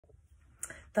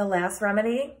The last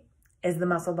remedy is the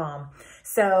muscle balm.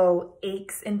 So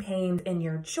aches and pains in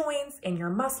your joints, in your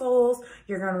muscles,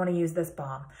 you're gonna wanna use this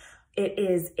balm. It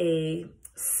is a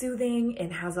soothing,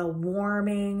 it has a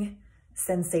warming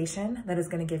sensation that is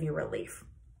gonna give you relief.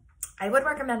 I would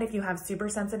recommend if you have super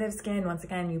sensitive skin, once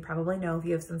again, you probably know if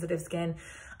you have sensitive skin,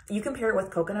 you can pair it with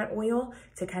coconut oil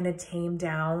to kind of tame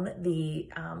down the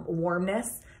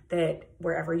warmness that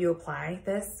wherever you apply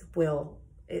this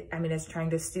it's trying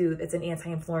to soothe. It's an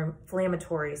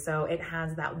anti-inflammatory, so it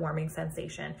has that warming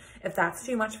sensation. If that's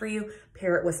too much for you,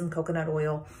 pair it with some coconut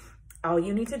oil. All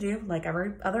you need to do, like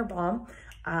every other balm,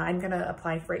 I'm gonna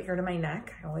apply right here to my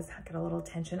neck. I always get a little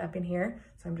tension up in here.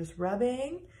 So I'm just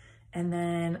rubbing, and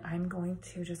then I'm going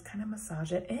to just kind of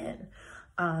massage it in.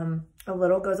 A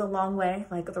little goes a long way,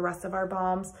 like the rest of our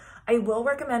balms. I will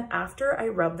recommend after I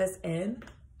rub this in,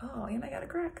 oh, and I got a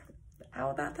crack. How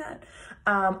about that?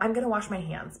 I'm gonna wash my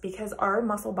hands because our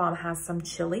muscle balm has some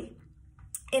chili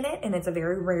in it, and it's a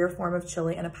very rare form of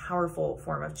chili and a powerful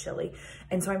form of chili.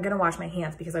 And so I'm gonna wash my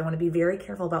hands because I wanna be very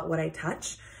careful about what I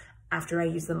touch after I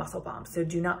use the muscle balm. So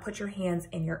do not put your hands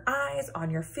in your eyes, on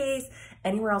your face,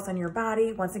 anywhere else on your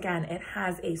body. Once again, it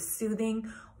has a soothing,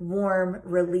 warm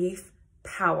relief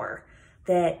power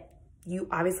that you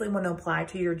obviously want to apply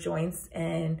to your joints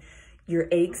and your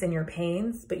aches and your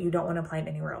pains, but you don't want to apply it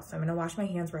anywhere else. So I'm going to wash my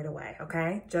hands right away.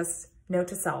 Okay. Just note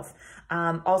to self.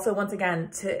 Also, once again,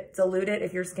 to dilute it,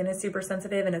 if your skin is super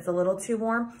sensitive and it's a little too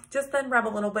warm, just then rub a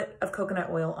little bit of coconut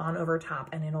oil on over top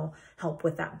and it'll help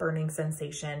with that burning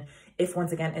sensation. If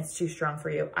once again, it's too strong for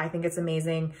you. I think it's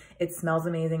amazing. It smells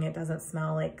amazing. It doesn't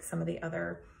smell like some of the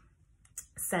other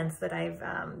scents that I've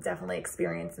definitely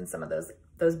experienced in some of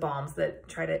those balms that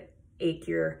try to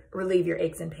relieve your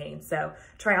aches and pains. So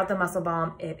try out the muscle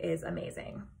balm. It is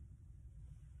amazing.